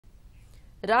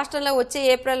రాష్ట్రంలో వచ్చే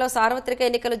ఏప్రిల్లో సార్వత్రిక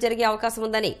ఎన్నికలు జరిగే అవకాశం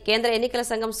ఉందని కేంద్ర ఎన్నికల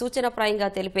సంఘం సూచనప్రాయంగా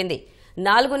తెలిపింది.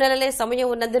 4 నెలలే సమయం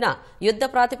ఉన్నందున యుద్ధ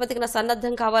ప్రాతిపదికన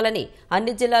సన్నద్దం కావాలని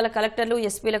అన్ని జిల్లాల కలెక్టర్లు,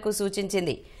 ఎస్పీలకు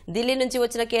సూచించింది. ఢిల్లీ నుంచి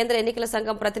వచ్చిన కేంద్ర ఎన్నికల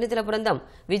సంఘం ప్రతినిధుల బృందం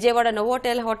విజయవాడ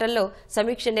నోవోటెల్ హోటల్లో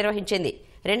సమీక్ష నిర్వహించింది.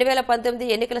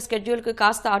 2019 ఎన్నికల షెడ్యూల్కు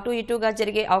కాస్త అటూ ఇటూగా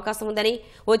జరిగే అవకాశం ఉందని,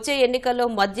 వచ్చే ఎన్నికల్లో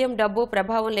మద్యం, డబ్బు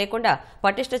ప్రభావం లేకుండా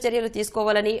పటిష్ట చర్యలు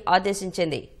తీసుకోవాలని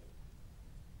ఆదేశించింది.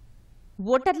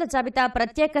 ఓటర్ల జాబితా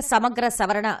ప్రత్యేక సమగ్ర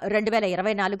సవరణ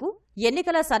 2024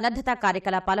 ఎన్నికల సన్నద్దత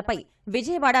కార్యకలాపాలపై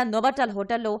విజయవాడ నోవోటెల్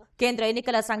హోటల్లో కేంద్ర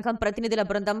ఎన్నికల సంఘం ప్రతినిధుల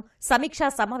బృందం సమీక్షా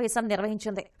సమావేశం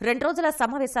నిర్వహించింది. 2 రోజుల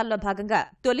సమావేశాల్లో భాగంగా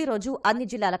తొలి రోజు అన్ని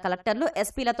జిల్లాల కలెక్టర్లు,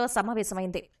 ఎస్పీలతో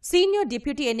సమావేశమైంది. సీనియర్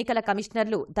డిప్యూటీ ఎన్నికల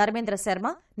కమిషనర్లు ధర్మేంద్ర శర్మ,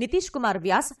 నితీష్ కుమార్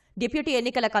వ్యాస్, డిప్యూటీ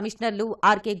ఎన్నికల కమిషనర్లు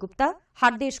ఆర్కే గుప్తా,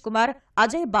 హర్దేశ్ కుమార్,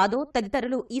 అజయ్ బాదో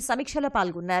తదితరులు ఈ సమీక్షలో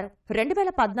పాల్గొన్నారు.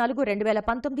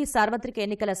 2014-2019 సార్వత్రిక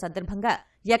ఎన్నికల సందర్భంగా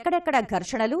ఎక్కడెక్కడ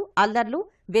ఘర్షణలు, అల్లర్లు,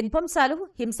 విధ్వంసాలు,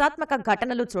 హింసాత్మక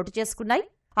ఘటనలు చోటు చేసుకున్నాయి,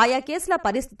 ఆయా కేసుల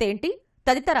పరిస్థితేంటి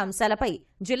తదితర అంశాలపై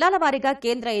జిల్లాల వారీగా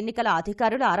కేంద్ర ఎన్నికల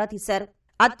అధికారులు ఆరా తీశారు.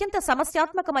 అత్యంత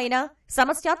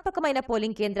సమస్యాత్మకమైన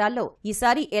పోలింగ్ కేంద్రాల్లో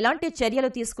ఈసారి ఎలాంటి చర్యలు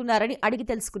తీసుకున్నారని అడిగి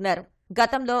తెలుసుకున్నారు.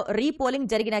 గతంలో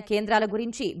రీపోలింగ్ జరిగిన కేంద్రాల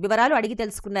గురించి వివరాలు అడిగి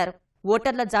తెలుసుకున్నారు.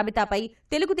 ఓటర్ల జాబితాపై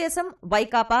తెలుగుదేశం,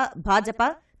 వైకాపా, భాజపా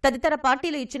తదితర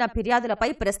పార్టీలు ఇచ్చిన ఫిర్యాదులపై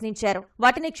ప్రశ్నించారు.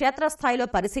 వాటిని క్షేత్రస్థాయిలో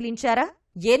పరిశీలించారా,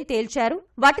 ఏం తేల్చారు,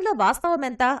 వాటిలో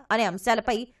వాస్తవమెంత అనే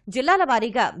అంశాలపై జిల్లాల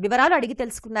వారీగా వివరాలు అడిగి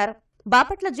తెలుసుకున్నారు.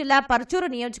 బాపట్ల జిల్లా పర్చూరు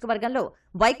నియోజకవర్గంలో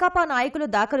వైకాపా నాయకులు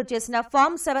దాఖలు చేసిన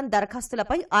ఫామ్ 7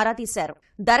 దరఖాస్తులపై ఆరా తీశారు.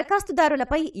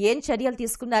 దరఖాస్తుదారులపై ఏం చర్యలు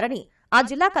తీసుకున్నారని ఆ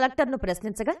జిల్లా కలెక్టర్ను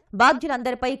ప్రశ్నించగా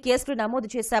బాధ్యులందరిపై కేసులు నమోదు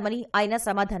చేశామని ఆయన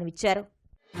సమాధానమిచ్చారు.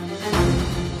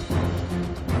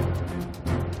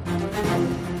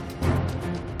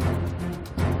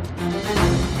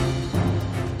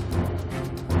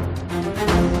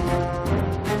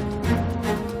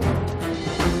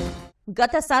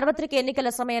 గత సార్వత్రిక ఎన్నికల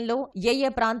సమయంలో ఏ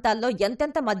ప్రాంతాల్లో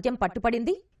ఎంతెంత మద్యం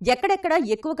పట్టుపడింది, ఎక్కడెక్కడ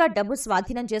ఎక్కువగా డబ్బు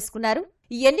స్వాధీనం చేసుకున్నారు,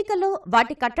 ఈ ఎన్నికల్లో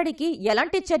వాటి కట్టడికి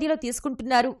ఎలాంటి చర్యలు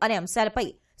తీసుకుంటున్నారు అనే అంశాలపై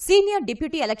senior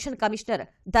deputy election commissioner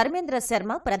Dharmendra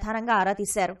Sharma ప్రధానంగా ఆరా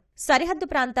తీశారు. సరిహద్దు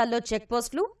ప్రాంతాల్లో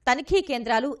చెక్పోస్టులు, తనిఖీ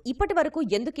కేంద్రాలు ఇప్పటి వరకు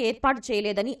ఎందుకు ఏర్పాటు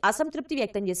చేయలేదని అసంతృప్తి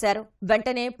వ్యక్తం చేశారు.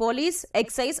 వెంటనే పోలీస్,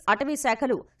 ఎక్సైజ్, అటవీ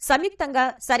శాఖలు సంయుక్తంగా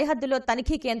సరిహద్దులో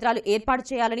తనిఖీ కేంద్రాలు ఏర్పాటు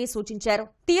చేయాలని సూచించారు.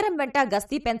 తీరం వెంట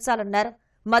గస్తీ పెంచాలన్నారు.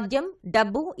 మద్యం,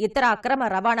 డబ్బు, ఇతర అక్రమ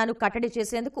రవాణాను కట్టడి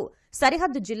చేసేందుకు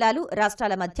సరిహద్దు జిల్లాలు,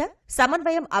 రాష్ట్రాల మధ్య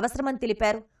సమన్వయం అవసరమని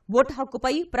తెలిపారు. ఓటు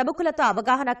హక్కుపై ప్రముఖులతో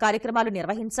అవగాహన కార్యక్రమాలు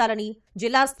నిర్వహించాలని,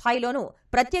 జిల్లా స్థాయిలోనూ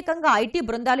ప్రత్యేకంగా ఐటీ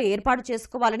బృందాలు ఏర్పాటు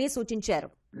చేసుకోవాలని సూచించారు.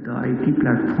 The IT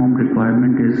platform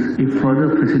requirement is a further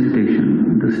facilitation.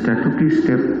 The statutory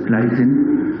step lies in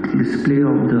display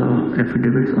of the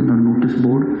affidavits on the notice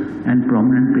board and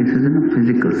prominent places in a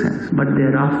physical sense. But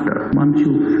thereafter, once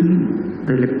you feed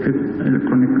the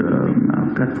electronic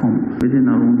platform within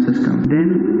our own system, then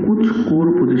kuch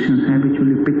core positions have which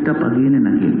will be picked up again and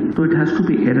again. So it has to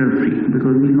be error free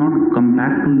because we will not come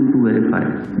back to you to verify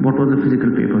what was the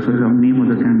physical paper. So the name of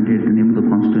the candidate, the name of the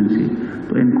constituency.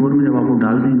 तो encore में जब आप वो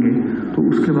डाल देंगे तो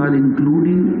उसके बाद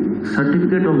इंक्लूडिंग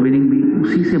सर्टिफिकेट ऑफ विनिंग भी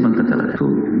उसी से बनता चला जाए. So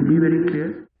be very clear.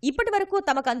 ఇప్పటి వరకు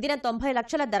తమకు అందిన 90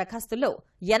 లక్షల దరఖాస్తుల్లో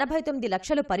 89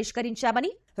 లక్షలు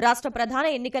పరిష్కరించామని రాష్ట్ర ప్రధాన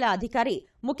ఎన్నికల అధికారి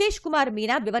ముఖేష్ కుమార్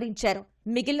మీనా వివరించారు.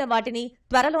 మిగిలిన వాటిని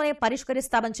త్వరలోనే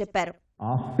పరిష్కరిస్తామని చెప్పారు.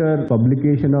 After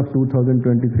publication of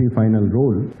 2023 final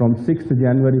roll from 6th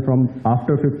January,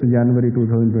 after 5th January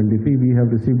 2023, we have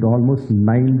received almost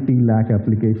 90 lakh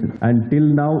applications, and till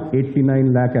now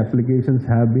 89 lakh applications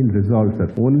have been resolved, sir.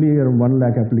 Only around 1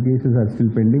 lakh applications are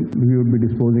still pending. We would be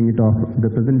disposing it of.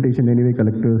 The presentation anyway,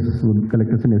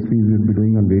 collectors and SPs will be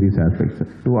doing on various aspects, sir.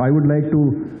 So I would like to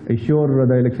assure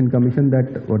the election commission that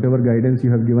whatever guidance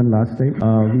you have given last time,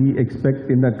 we expect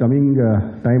in the coming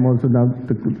time also. Now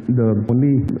the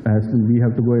only as we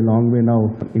have to go a long way now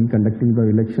in conducting the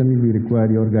election, we require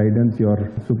your guidance, your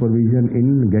supervision in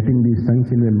getting these things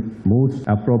in a most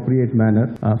appropriate manner,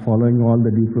 following all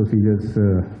the due procedures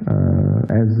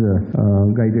as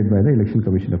guided by the Election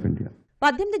Commission of India.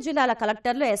 18 జిల్లాల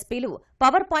కలెక్టర్లు, ఎస్పీలు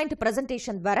power point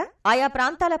presentation ద్వారా ఆయా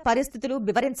ప్రాంతాల పరిస్థితులు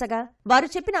వివరించగా వారు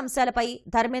చెప్పిన అంశాలపై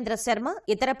ధర్మేంద్ర శర్మ,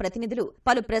 ఇతర ప్రతినిధులు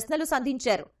పలు ప్రశ్నలు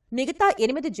సంధించారు. మిగతా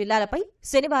 8 జిల్లాలపై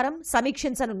శనివారం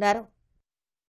సమీక్షించనున్నారు.